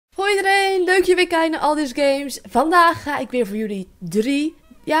iedereen, leuk je weer kijken naar Allthesegamez. Vandaag ga ik weer voor jullie drie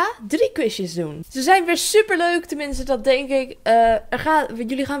quizjes doen. Ze zijn weer super leuk, tenminste dat denk ik.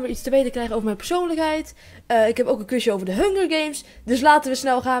 Jullie gaan weer iets te weten krijgen over mijn persoonlijkheid. Ik heb ook een quizje over de Hunger Games, dus laten we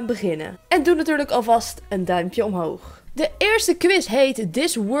snel gaan beginnen. En doe natuurlijk alvast een duimpje omhoog. De eerste quiz heet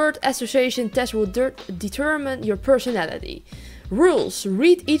This Word Association Test Will Determine Your Personality. Rules.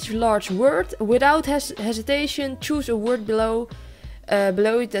 Read each large word without hesitation. Choose a word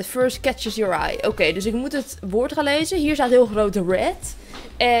below it that first catches your eye. Oké, dus ik moet het woord gaan lezen. Hier staat heel groot red.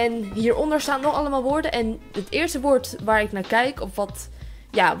 En hieronder staan nog allemaal woorden. En het eerste woord waar ik naar kijk, of wat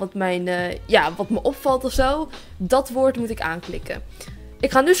me opvalt of zo, dat woord moet ik aanklikken.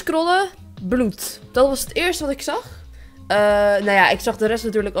 Ik ga nu scrollen. Bloed. Dat was het eerste wat ik zag. Ik zag de rest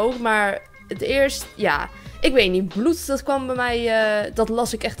natuurlijk ook, maar het eerst, ik weet niet, bloed, dat kwam bij mij, dat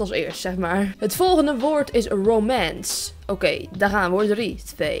las ik echt als eerst, zeg maar. Het volgende woord is romance. Oké, daar gaan we. 3,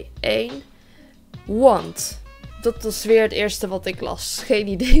 2, 1. Want. Dat was weer het eerste wat ik las. Geen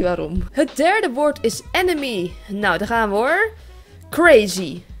idee waarom. Het derde woord is enemy. Nou, daar gaan we hoor.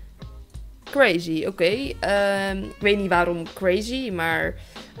 Crazy. Crazy, oké. Ik weet niet waarom crazy, maar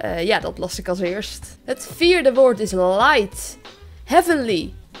dat las ik als eerst. Het vierde woord is light.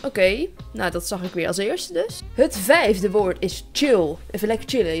 Heavenly. Oké, nou dat zag ik weer als eerste dus. Het vijfde woord is chill. Even lekker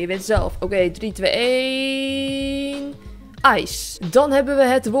chillen, je weet zelf. Oké, 3, 2, 1... Ice. Dan hebben we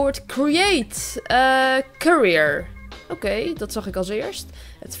het woord create. Career. Oké, dat zag ik als eerst.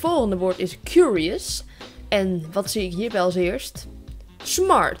 Het volgende woord is curious. En wat zie ik hierbij als eerst?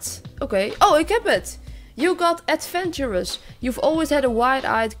 Smart. Oké. Oh, ik heb het. You got adventurous. You've always had a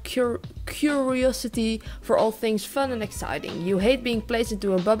wide-eyed curiosity for all things fun and exciting. You hate being placed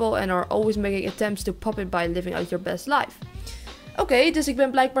into a bubble and are always making attempts to pop it by living out your best life. Oké, dus ik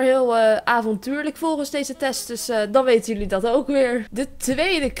ben blijkbaar heel avontuurlijk volgens deze test, dus dan weten jullie dat ook weer. De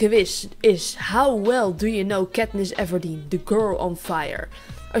tweede quiz is How well do you know Katniss Everdeen, the girl on fire?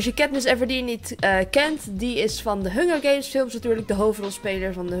 Als je Katniss Everdeen niet kent, die is van de Hunger Games films natuurlijk, de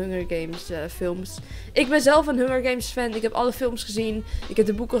hoofdrolspeler van de Hunger Games films. Ik ben zelf een Hunger Games fan, ik heb alle films gezien, ik heb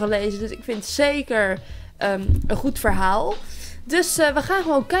de boeken gelezen, dus ik vind het zeker een goed verhaal. Dus we gaan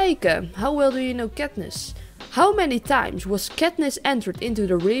gewoon kijken. How well do you know Katniss? How many times was Katniss entered into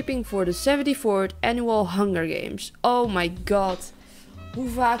the reaping for the 74th annual Hunger Games? Oh my god. Hoe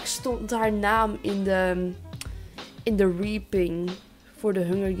vaak stond haar naam in de reaping voor de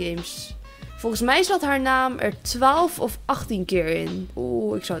Hunger Games? Volgens mij zat haar naam er 12 of 18 keer in.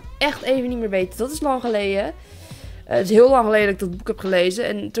 Oeh, ik zou het echt even niet meer weten. Dat is lang geleden. Het is heel lang geleden dat ik dat boek heb gelezen.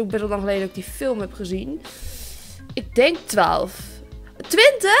 En het is ook best wel lang geleden dat ik die film heb gezien. Ik denk 12.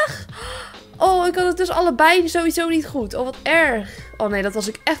 20? Oh, ik had het dus allebei sowieso niet goed. Oh, wat erg. Oh nee, dat was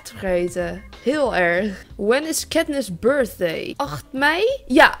ik echt vergeten. Heel erg. When is Katniss' birthday? 8 mei?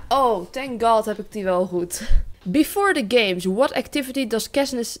 Ja, oh, thank god heb ik die wel goed. Before the games, what activity does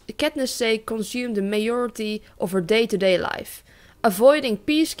Katniss say consume the majority of her day-to-day life? Avoiding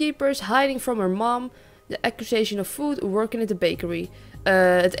peacekeepers, hiding from her mom, the accusation of food, working at the bakery.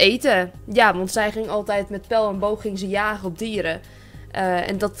 Het eten. Ja, want zij ging altijd met pijl en boog ging ze jagen op dieren.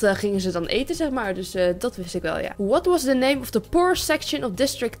 En dat gingen ze dan eten, zeg maar. Dus dat wist ik wel, ja. What was the name of the poor section of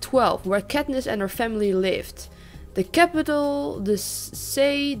District 12, where Katniss and her family lived? The Capitol, the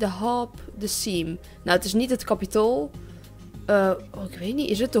Sea, the Hop, the Seam. Nou, het is niet het Capitool. Ik weet niet.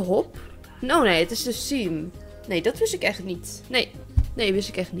 Is het de Hop? Nee, het is de Seam. Nee, dat wist ik echt niet. Nee, wist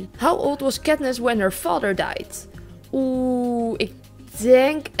ik echt niet. How old was Katniss when her father died? Oeh, ik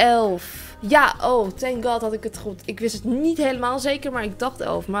denk 11. Ja, oh, thank god had ik het goed. Ik wist het niet helemaal zeker, maar ik dacht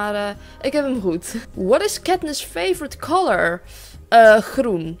 11. Maar ik heb hem goed. What is Katniss' favorite color?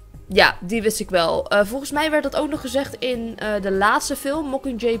 Groen. Ja, die wist ik wel. Volgens mij werd dat ook nog gezegd in de laatste film,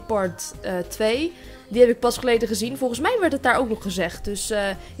 Mockingjay Part 2. Die heb ik pas geleden gezien. Volgens mij werd het daar ook nog gezegd. Dus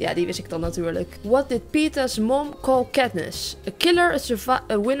ja, die wist ik dan natuurlijk. What did Peeta's mom call Katniss? A killer,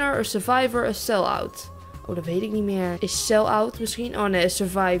 a winner, a survivor, a sellout. Oh, dat weet ik niet meer. Is Sellout misschien? Oh nee,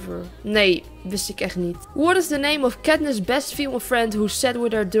 Survivor. Nee, wist ik echt niet. What is the name of Katniss' best female friend who sat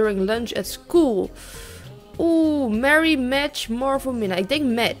with her during lunch at school? Oeh, Mary, Match, Marvel, Minna. Ik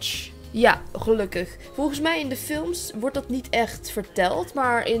denk Match. Ja, gelukkig. Volgens mij in de films wordt dat niet echt verteld.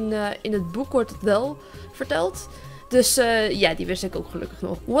 Maar in het boek wordt het wel verteld. Dus ja, die wist ik ook gelukkig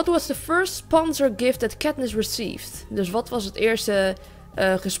nog. What was the first sponsor gift that Katniss received? Dus wat was het eerste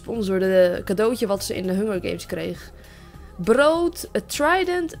gesponsorde cadeautje wat ze in de Hunger Games kreeg? Brood, a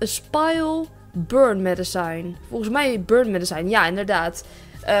trident, a spile, burn medicine. Volgens mij burn medicine, ja inderdaad.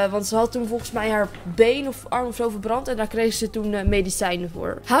 Want ze had toen volgens mij haar been of arm of zo verbrand. En daar kreeg ze toen medicijnen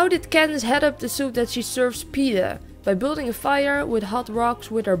voor. How did Katniss head up the soup that she serves Peeta? By building a fire with hot rocks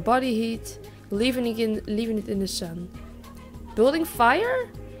with her body heat, leaving it in the sun. Building fire?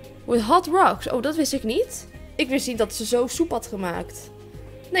 With hot rocks? Oh, dat wist ik niet. Ik wist niet dat ze zo soep had gemaakt.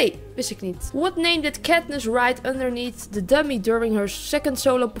 Nee, wist ik niet. What name did Katniss write underneath the dummy during her second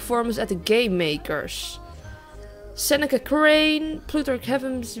solo performance at the Game Makers? Seneca Crane, Plutarch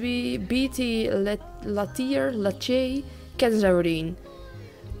Heavensby, B.T. Latier, Katniss Everdeen.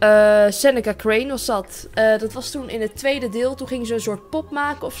 Seneca Crane was dat. Dat was toen in het tweede deel. Toen ging ze een soort pop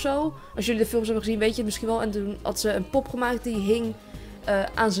maken of zo. Als jullie de films hebben gezien, weet je het misschien wel. En toen had ze een pop gemaakt die hing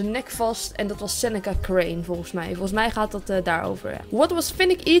aan zijn nek vast. En dat was Seneca Crane volgens mij. Volgens mij gaat dat daarover. Ja. What was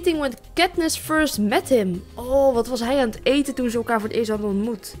Finnick eating when Katniss first met him? Oh, wat was hij aan het eten toen ze elkaar voor het eerst hadden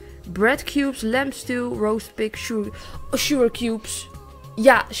ontmoet? Bread cubes, lamb stew, roast pig, sugar cubes.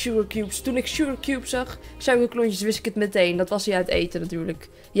 Ja, sugar cubes. Toen ik sugar cubes zag, suikerklontjes, wist ik het meteen. Dat was hij uit eten natuurlijk.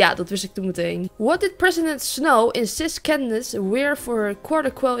 Ja, dat wist ik toen meteen. What did President Snow insist Katniss wear for her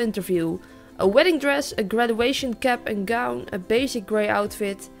quarter quell interview? A wedding dress, a graduation cap and gown, a basic grey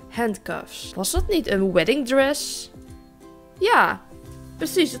outfit, handcuffs. Was dat niet een wedding dress? Ja,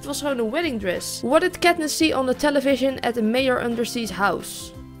 precies. Het was gewoon een wedding dress. What did Katniss see on the television at Mayor Undersea's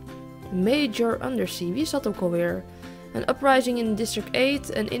house? Major Undersea, wie is dat ook alweer? An uprising in District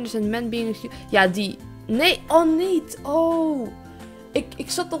 8, an innocent man being accused. Ja, die. Nee, oh niet. Oh.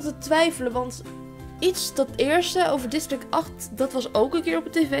 Ik zat nog te twijfelen, want iets, dat eerste over District 8, dat was ook een keer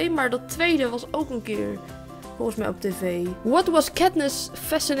op de tv. Maar dat tweede was ook een keer, volgens mij, op tv. What was Katniss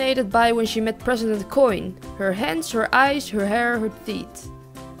fascinated by when she met President Coin? Her hands, her eyes, her hair, her teeth.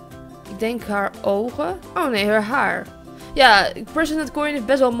 Ik denk haar ogen. Oh nee, haar haar. Ja, President Coin heeft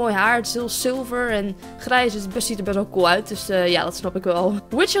best wel mooi haar. Het is heel zilver en grijs. Dus het ziet er best wel cool uit. Dus ja, dat snap ik wel.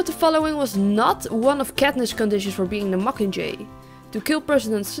 Which of the following was not one of Katniss' conditions for being the Mockingjay? To kill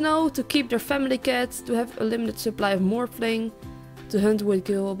President Snow, to keep their family cat, to have a limited supply of morphling, to hunt with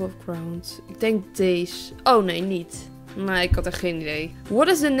kill above ground. Ik denk deze. Oh nee, niet. Nee, ik had echt geen idee. What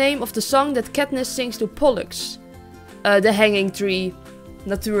is the name of the song that Katniss sings to Pollux? The Hanging Tree.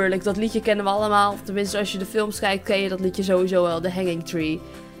 Natuurlijk, dat liedje kennen we allemaal. Tenminste, als je de films kijkt, ken je dat liedje sowieso wel. The Hanging Tree.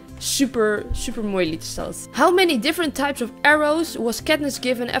 Super, super mooi lied is dat. How many different types of arrows was Katniss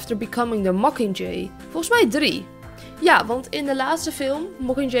given after becoming the Mockingjay? Volgens mij 3. Ja, want in de laatste film,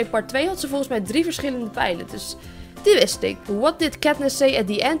 Mockingjay Part 2, had ze volgens mij 3 verschillende pijlen. Dus die wist ik. What did Katniss say at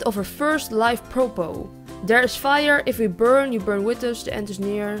the end of her first live propo? There is fire. If we burn, you burn with us. The end is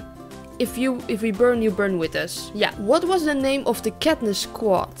near. If we burn, you burn with us. Ja. What was the name of the Katniss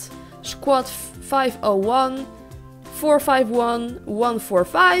squad? Squad 501, 451,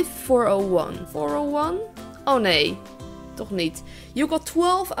 145, 401. 401? Oh nee, toch niet. You got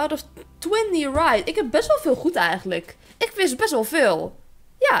 12 out of 20 right. Ik heb best wel veel goed eigenlijk. Ik wist best wel veel.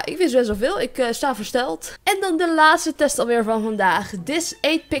 Ja, ik wist best wel veel. Ik sta versteld. En dan de laatste test alweer van vandaag. This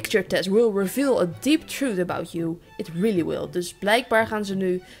 8-picture test will reveal a deep truth about you. It really will. Dus blijkbaar gaan ze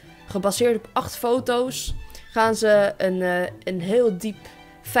nu, gebaseerd op 8 foto's, gaan ze een heel diep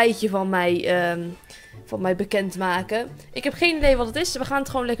feitje van mij bekendmaken. Ik heb geen idee wat het is. We gaan het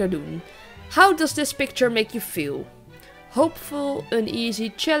gewoon lekker doen. How does this picture make you feel? Hopeful,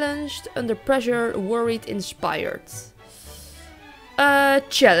 uneasy, challenged, under pressure, worried, inspired.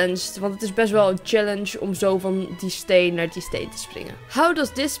 Challenged, want het is best wel een challenge om zo van die steen naar die steen te springen. How does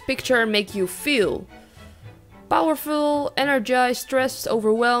this picture make you feel? Powerful, energized, stressed,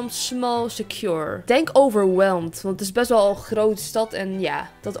 overwhelmed, small, secure. Denk overwhelmed, want het is best wel een grote stad en ja,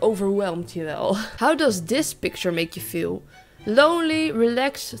 dat overwhelmt je wel. How does this picture make you feel? Lonely,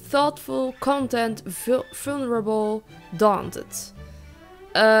 relaxed, thoughtful, content, vulnerable, daunted.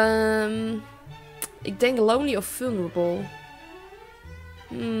 Ik denk lonely of vulnerable.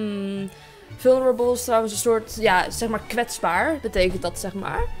 Vulnerable is trouwens een soort, ja, zeg maar kwetsbaar, betekent dat, zeg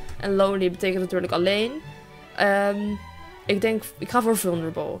maar. En lonely betekent natuurlijk alleen. Ik ga voor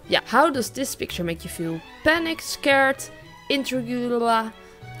vulnerable. Ja. How does this picture make you feel? Panicked, scared, intrigued,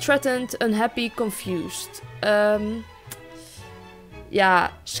 threatened, unhappy, confused.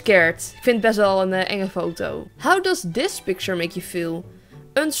 Ja, scared. Ik vind het best wel een enge foto. How does this picture make you feel?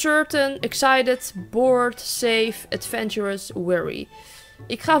 Uncertain, excited, bored, safe, adventurous, weary.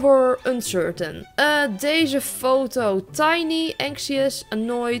 Ik ga voor uncertain. Deze foto. Tiny, anxious,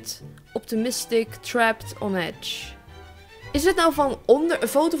 annoyed, optimistic, trapped, on edge. Is dit nou een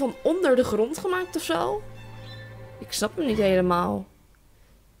foto van onder de grond gemaakt of zo? Ik snap hem niet helemaal.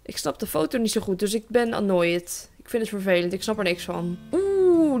 Ik snap de foto niet zo goed, dus ik ben annoyed. Ik vind het vervelend, ik snap er niks van.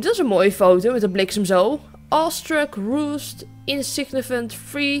 Oeh, dat is een mooie foto met de bliksem zo. Awestruck, roosed, insignificant,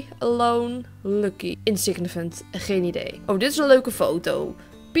 free, alone, lucky. Insignificant, geen idee. Oh, dit is een leuke foto.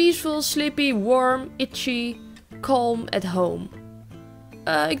 Peaceful, sleepy, warm, itchy, calm at home.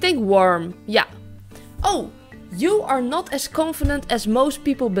 Ik denk warm. Ja. Oh, you are not as confident as most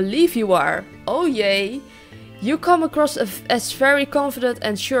people believe you are. Oh jee. You come across as very confident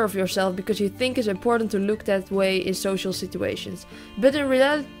and sure of yourself because you think it's important to look that way in social situations. But in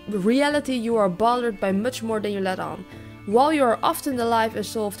reality you are bothered by much more than you let on. While you are often the life and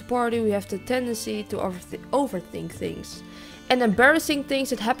soul of the party, we have the tendency to overthink things. And embarrassing things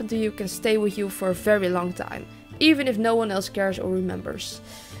that happen to you can stay with you for a very long time. Even if no one else cares or remembers.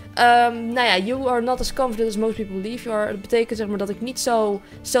 Nou ja, you are not as confident as most people believe you are. Dat betekent zeg maar dat ik niet zo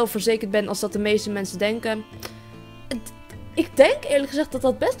zelfverzekerd ben als dat de meeste mensen denken. Ik denk eerlijk gezegd dat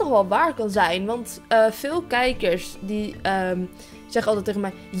dat best nog wel waar kan zijn. Want veel kijkers die zeggen altijd tegen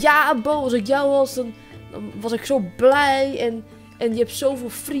mij... Ja, Bo, als ik jou was, dan was ik zo blij. En je hebt zoveel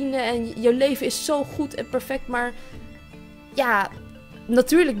vrienden en je leven is zo goed en perfect. Maar ja,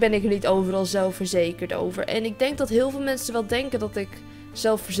 natuurlijk ben ik er niet overal zelfverzekerd over. En ik denk dat heel veel mensen wel denken dat ik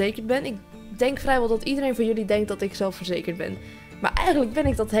zelfverzekerd ben. Ik denk vrijwel dat iedereen van jullie denkt dat ik zelfverzekerd ben. Maar eigenlijk ben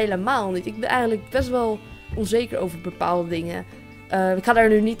ik dat helemaal niet. Ik ben eigenlijk best wel onzeker over bepaalde dingen. Ik ga daar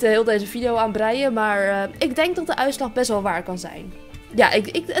nu niet heel deze video aan breien. Maar ik denk dat de uitslag best wel waar kan zijn. Ja,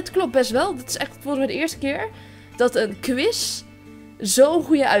 het klopt best wel. Dit is echt volgens mij de eerste keer dat een quiz zo'n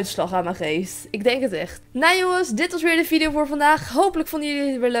goede uitslag aan me geeft. Ik denk het echt. Nou jongens, dit was weer de video voor vandaag. Hopelijk vonden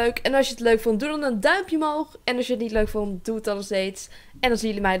jullie het weer leuk. En als je het leuk vond, doe dan een duimpje omhoog. En als je het niet leuk vond, doe het dan nog steeds. En dan zien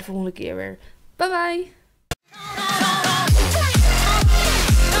jullie mij de volgende keer weer. Bye bye!